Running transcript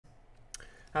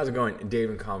How's it going? Dave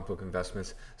in Comic Book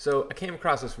Investments. So I came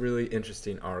across this really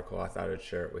interesting article. I thought I'd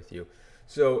share it with you.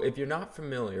 So if you're not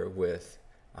familiar with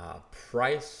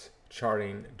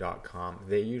pricecharting.com,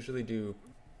 they usually do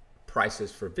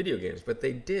prices for video games, but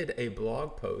they did a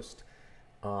blog post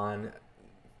on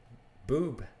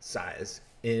boob size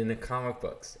in comic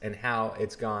books and how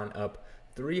it's gone up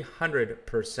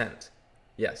 300%.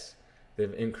 Yes,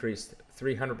 they've increased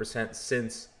 300%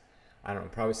 since, I don't know,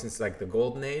 probably since like the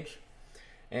golden age.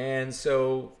 And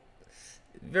so,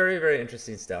 very, very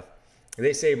interesting stuff.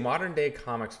 They say modern day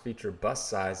comics feature bust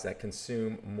size that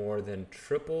consume more than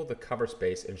triple the cover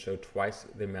space and show twice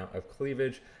the amount of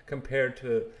cleavage compared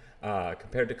to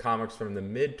comics from the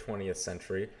mid 20th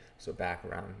century, so back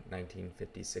around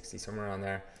 1950s, 60s, somewhere around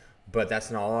there. But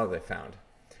that's not all they found.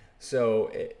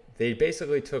 So they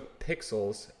basically took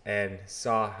pixels and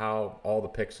saw how all the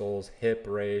pixels, hip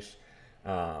ratio,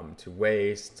 to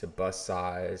waist, to bust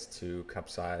size, to cup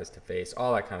size, to face,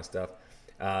 all that kind of stuff.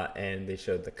 And they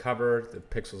showed the cover, the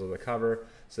pixels of the cover,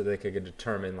 so they could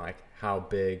determine like how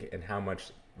big and how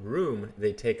much room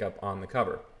they take up on the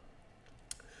cover.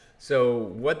 So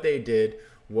what they did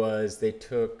was they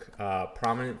took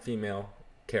prominent female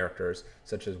characters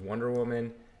such as Wonder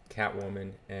Woman,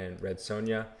 Catwoman, and Red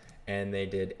Sonja, and they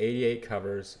did 88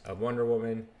 covers of Wonder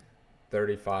Woman,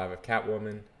 35 of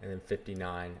Catwoman, and then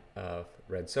 59 of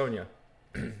Red Sonja.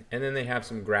 And then they have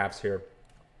some graphs here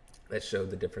that show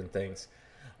the different things.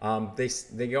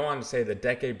 They go on to say the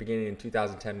decade beginning in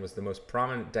 2010 was the most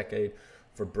prominent decade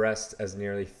for breasts, as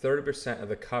nearly 30% of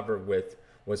the cover width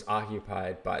was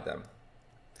occupied by them.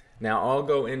 Now I'll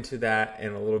go into that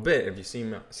in a little bit. If you've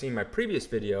seen my previous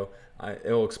video,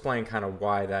 it will explain kind of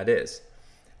why that is.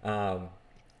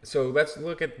 So let's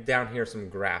look at down here some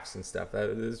graphs and stuff.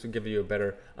 This will give you a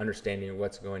better understanding of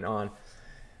what's going on.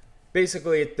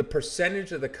 Basically, the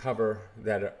percentage of the cover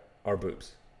that are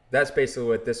boobs. That's basically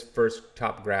what this first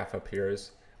top graph up here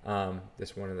is,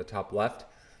 this one in the top left.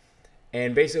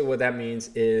 And basically what that means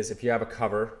is if you have a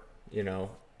cover, you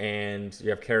know, and you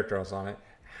have characters on it,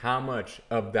 how much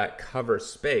of that cover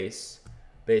space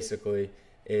basically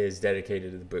is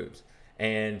dedicated to the boobs.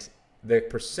 And the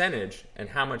percentage and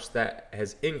how much that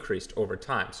has increased over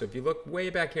time. So if you look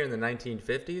way back here in the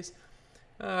 1950s,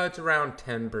 it's around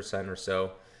 10% or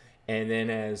so. And then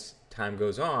as time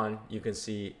goes on, you can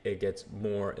see it gets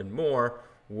more and more,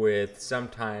 with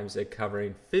sometimes it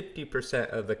covering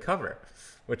 50% of the cover,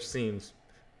 which seems,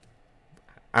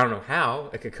 I don't know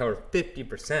how it could cover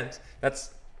 50%.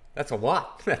 That's a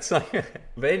lot. That's like,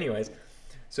 but anyways,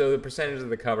 so the percentage of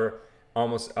the cover,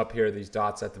 almost up here, these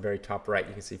dots at the very top right,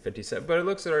 you can see 57, but it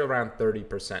looks at around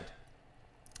 30%.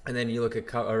 And then you look at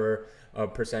cover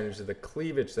percentage of the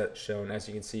cleavage that's shown. As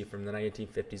you can see from the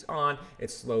 1950s on,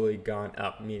 it's slowly gone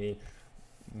up, meaning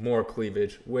more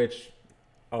cleavage, which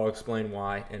I'll explain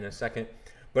why in a second.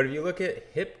 But if you look at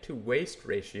hip to waist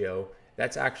ratio,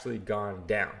 that's actually gone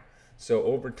down. So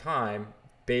over time,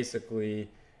 basically,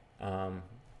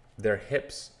 their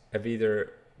hips have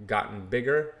either gotten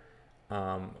bigger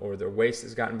or their waist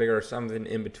has gotten bigger or something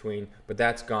in between, but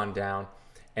that's gone down.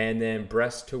 And then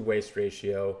breast to waist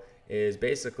ratio is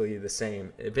basically the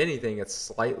same. If anything, it's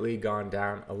slightly gone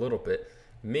down a little bit,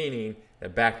 meaning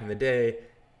that back in the day,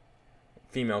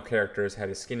 female characters had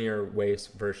a skinnier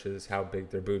waist versus how big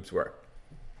their boobs were.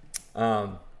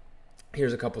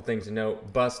 Here's a couple things to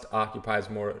note. Bust occupies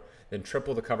more than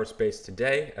triple the cover space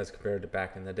today as compared to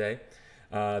back in the day.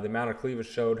 The amount of cleavage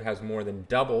showed has more than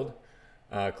doubled.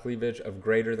 Cleavage of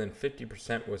greater than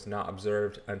 50% was not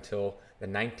observed until the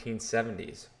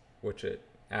 1970s, which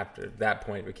after that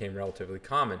point became relatively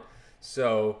common.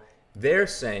 So they're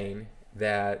saying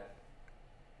that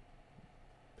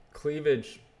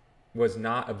cleavage was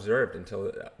not observed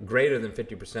until greater than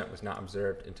 50% was not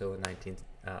observed until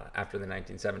after the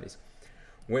 1970s.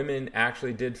 Women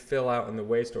actually did fill out in the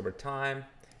waist over time.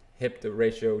 Hip to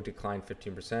ratio declined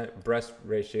 15%. Breast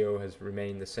ratio has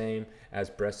remained the same. As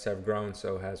breasts have grown,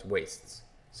 so has waists.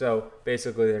 So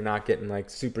basically, they're not getting like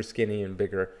super skinny and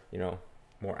bigger, you know,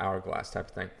 more hourglass type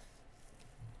of thing.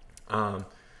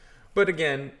 But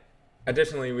again,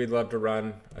 additionally, we'd love to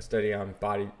run a study on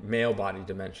male body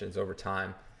dimensions over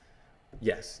time.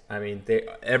 Yes, I mean,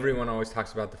 everyone always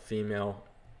talks about the female,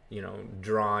 you know,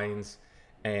 drawings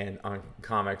and on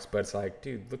comics, but it's like,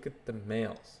 dude, look at the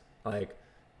males. Like,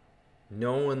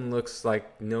 no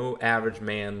average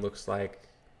man looks like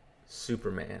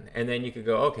Superman. And then you could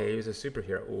go, okay, he's a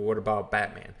superhero. Well, what about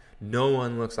Batman? No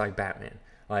one looks like Batman.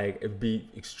 Like, it'd be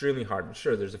extremely hard.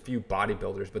 Sure, there's a few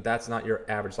bodybuilders, but that's not your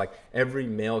average. Like, every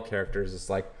male character is just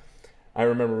like, I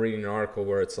remember reading an article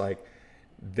where it's like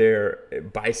their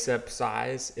bicep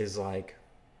size is like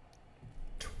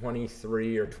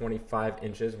 23 or 25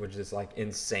 inches, which is like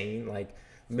insane. Like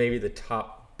maybe the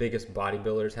top biggest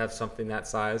bodybuilders have something that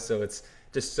size. So it's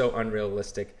just so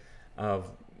unrealistic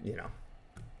of, you know,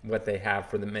 what they have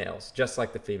for the males, just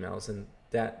like the females. And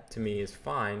that to me is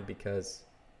fine because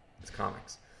it's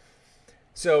comics.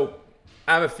 So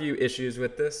I have a few issues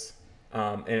with this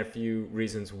and a few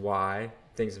reasons why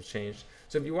things have changed.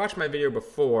 So if you watched my video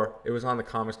before, it was on the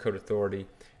Comics Code Authority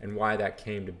and why that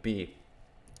came to be.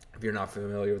 If you're not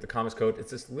familiar with the Comics Code,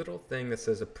 it's this little thing that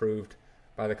says approved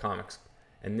by the comics.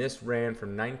 And this ran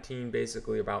from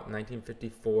basically about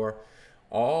 1954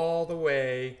 all the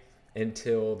way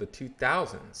until the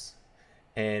 2000s.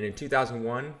 And in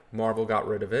 2001, Marvel got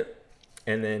rid of it.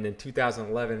 And then in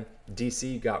 2011,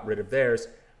 DC got rid of theirs,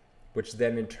 which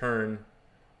then in turn,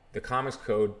 the Comics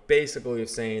Code basically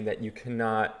is saying that you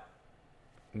cannot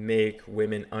make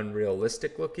women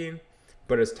unrealistic looking.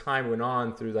 But as time went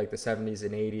on through like the 70s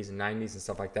and 80s and 90s and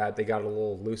stuff like that, they got a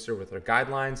little looser with their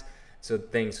guidelines. So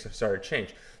things started to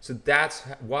change. So that's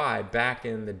why back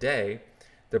in the day,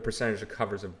 the percentage of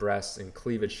covers of breasts and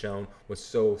cleavage shown was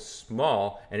so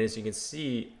small. And as you can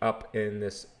see up in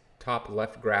this top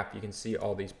left graph, you can see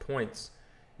all these points,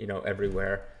 you know,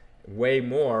 everywhere. Way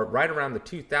more right around the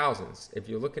 2000s. If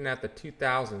you're looking at the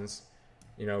 2000s,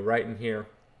 you know, right in here,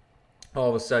 all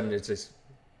of a sudden it's just,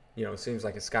 you know, it seems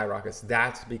like it skyrockets.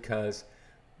 That's because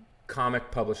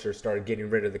comic publishers started getting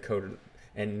rid of the code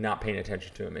and not paying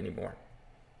attention to them anymore.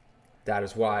 That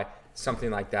is why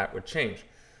something like that would change.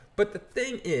 But the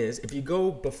thing is, if you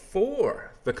go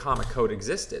before the comic code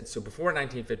existed, so before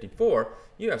 1954,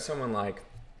 you have someone like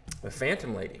the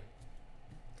Phantom Lady.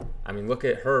 I mean, look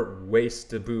at her waist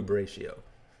to boob ratio,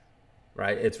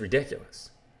 right? It's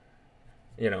ridiculous,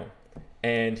 you know.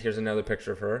 And here's another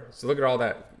picture of her. So look at all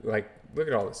that, like, look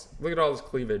at all this. Look at all this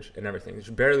cleavage and everything.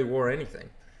 She barely wore anything.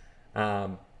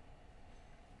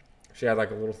 She had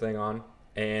like a little thing on.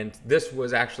 And this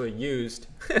was actually used,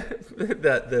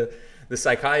 the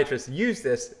psychiatrist used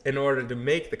this in order to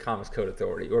make the Comics Code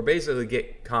Authority, or basically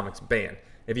get comics banned.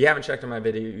 If you haven't checked out my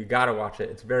video, you gotta watch it.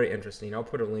 It's very interesting. I'll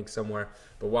put a link somewhere,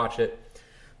 but watch it.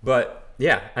 But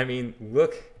yeah, I mean,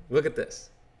 look at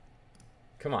this.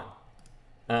 Come on.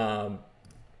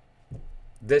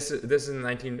 This is in the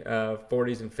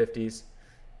 1940s and 50s.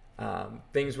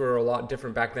 Things were a lot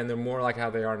different back then. They're more like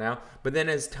how they are now. But then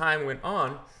as time went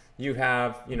on, you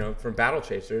have, you know, from Battle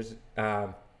Chasers,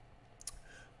 Red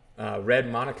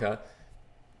Monica.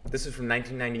 This is from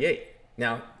 1998.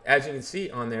 Now, as you can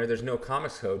see on there, there's no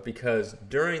comics code because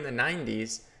during the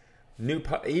 90s,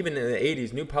 even in the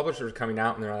 80s, new publishers were coming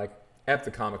out and they're like, F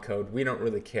the comic code, we don't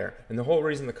really care. And the whole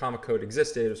reason the comic code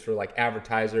existed was for like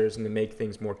advertisers and to make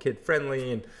things more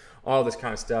kid-friendly and all this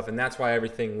kind of stuff. And that's why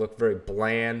everything looked very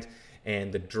bland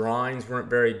and the drawings weren't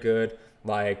very good.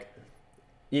 Like,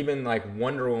 even like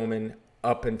Wonder Woman,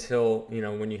 up until, you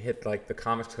know, when you hit like the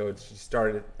comics code, she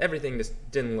started, everything just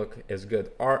didn't look as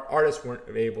good. Artists weren't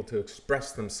able to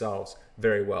express themselves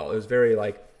very well. It was very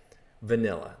like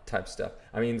vanilla type stuff.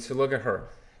 I mean, so look at her.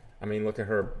 I mean, look at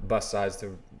her bust size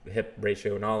to hip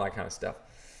ratio and all that kind of stuff.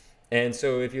 And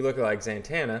so if you look at like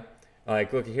Zatanna,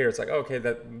 like look at here, it's like, okay,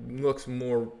 that looks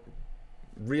more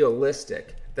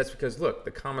realistic. That's because look, the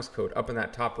comics code up in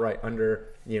that top right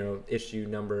under, you know, issue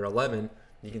number 11,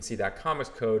 you can see that comics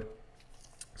code.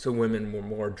 So women were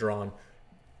more drawn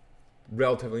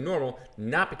relatively normal,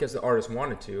 not because the artist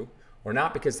wanted to, or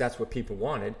not because that's what people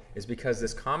wanted, is because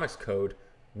this comics code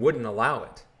wouldn't allow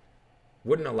it.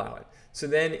 Wouldn't allow it. So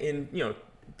then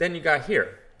then you got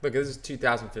here. Look, this is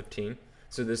 2015.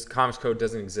 So this comics code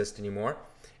doesn't exist anymore.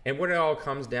 And what it all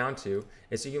comes down to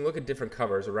is you can look at different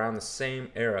covers around the same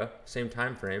era, same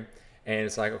time frame, and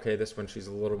it's like, okay, this one, she's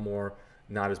a little more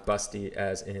not as busty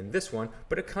as in this one,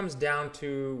 but it comes down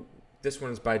to, this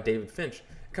one is by David Finch.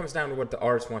 It comes down to what the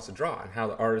artist wants to draw and how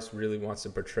the artist really wants to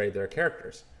portray their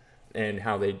characters and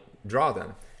how they draw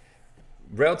them.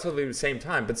 Relatively the same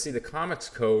time, but see, the comics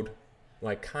code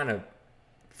like kind of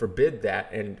forbid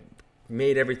that and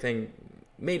made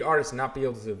artists not be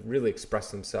able to really express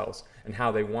themselves and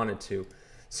how they wanted to.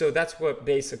 So that's what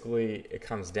basically it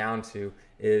comes down to,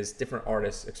 is different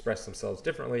artists express themselves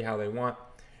differently, how they want.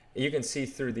 You can see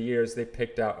through the years they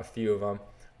picked out a few of them.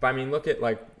 But I mean, look at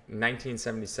like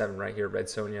 1977 right here, Red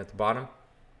Sonja at the bottom.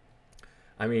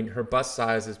 I mean, her bust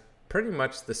size is pretty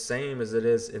much the same as it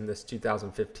is in this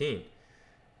 2015.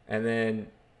 And then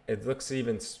it looks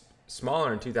even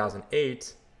smaller in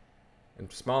 2008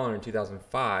 and smaller in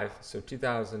 2005. So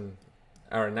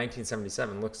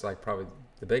 1977 looks like probably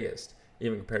the biggest,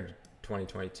 even compared to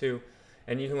 2022.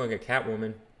 And you can look at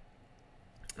Catwoman,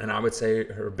 and I would say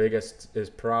her biggest is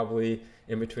probably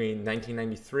in between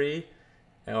 1993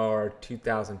 or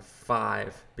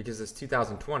 2005, because it's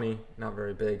 2020, not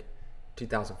very big,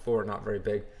 2004, not very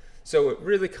big. So it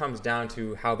really comes down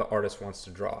to how the artist wants to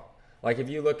draw. Like if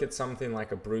you look at something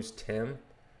like a Bruce Timm,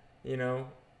 you know,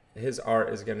 his art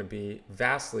is going to be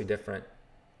vastly different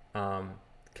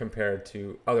compared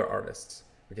to other artists,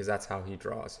 because that's how he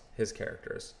draws his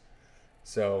characters.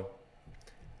 So,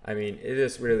 I mean, it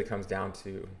just really comes down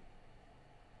to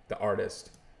the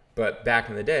artist. But back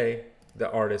in the day, the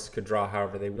artists could draw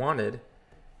however they wanted,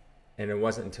 and it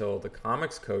wasn't until the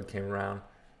comics code came around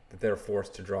that they're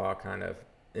forced to draw kind of,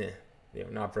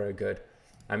 not very good.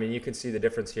 I mean, you can see the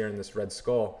difference here in this Red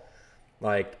Skull.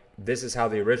 Like, this is how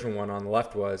the original one on the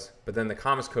left was, but then the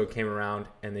comics code came around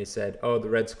and they said, oh, the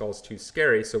Red Skull's too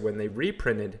scary. So when they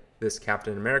reprinted this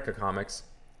Captain America comics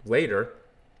later,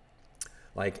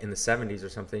 like in the 70s or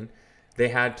something, they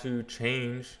had to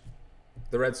change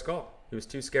the Red Skull. He was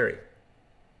too scary.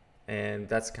 And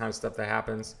that's the kind of stuff that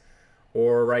happens.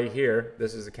 Or right here,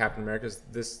 this is the Captain America's,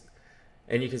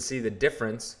 and you can see the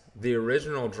difference. The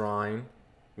original drawing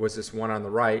was this one on the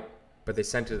right, but they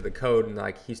sent it to the code and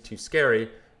like, he's too scary.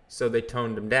 So they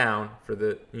toned him down for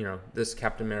the, this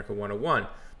Captain America 101.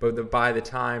 But by the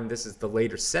time, this is the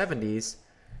later 70s,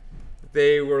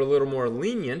 they were a little more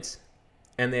lenient,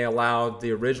 and they allowed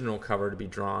the original cover to be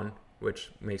drawn,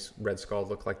 which makes Red Skull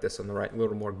look like this on the right, a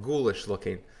little more ghoulish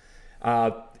looking.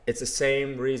 It's the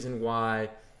same reason why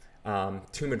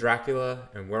Tomb of Dracula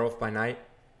and Werewolf by Night,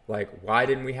 like, why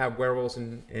didn't we have werewolves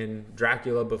in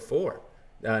Dracula before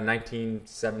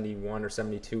 1971 or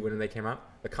 72 when they came out?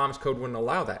 The comics code wouldn't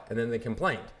allow that, and then they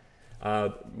complained.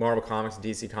 Marvel Comics,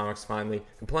 DC Comics finally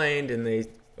complained, and they,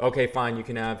 okay, fine, you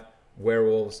can have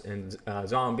werewolves and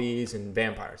zombies and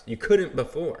vampires. You couldn't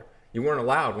before. You weren't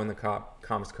allowed when the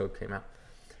comics code came out.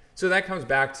 So that comes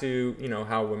back to,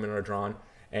 how women are drawn,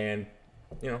 and,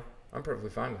 I'm perfectly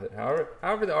fine with it.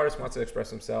 However the artist wants to express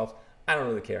themselves, I don't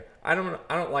really care. I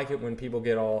don't like it when people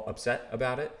get all upset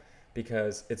about it,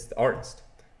 because it's the artist.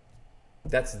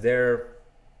 That's their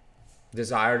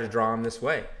desire to draw them this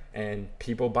way, and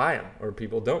people buy them or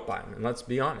people don't buy them. And let's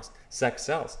be honest, sex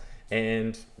sells,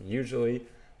 and usually,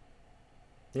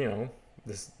 the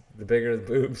bigger the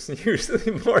boobs,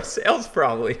 usually more sales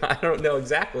probably. I don't know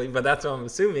exactly, but that's what I'm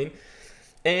assuming.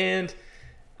 And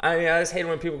I just hate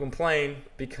when people complain,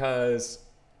 because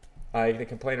they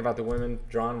complain about the women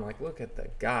drawn. I'm like, look at the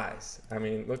guys. I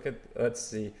mean, let's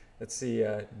see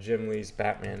Jim Lee's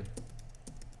Batman.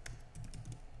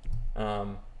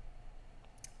 And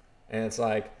it's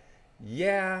like,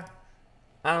 yeah,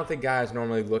 I don't think guys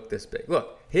normally look this big.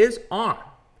 Look, his arm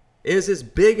is as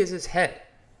big as his head.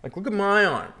 Like, look at my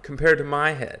arm compared to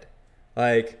my head.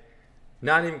 Like,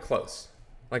 not even close.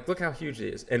 Like, look how huge he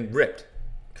is. And ripped.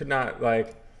 Could not,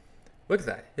 like, look at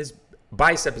that. His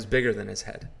bicep is bigger than his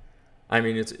head. I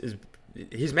mean,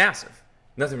 he's massive.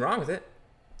 Nothing wrong with it.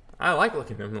 I like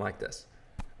looking at him like this.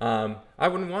 I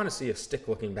wouldn't want to see a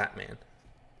stick-looking Batman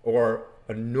or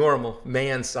a normal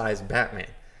man-sized Batman.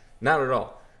 Not at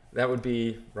all. That would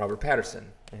be Robert Pattinson,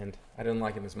 and I didn't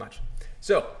like him as much.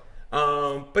 So,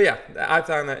 but yeah, I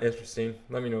found that interesting.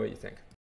 Let me know what you think.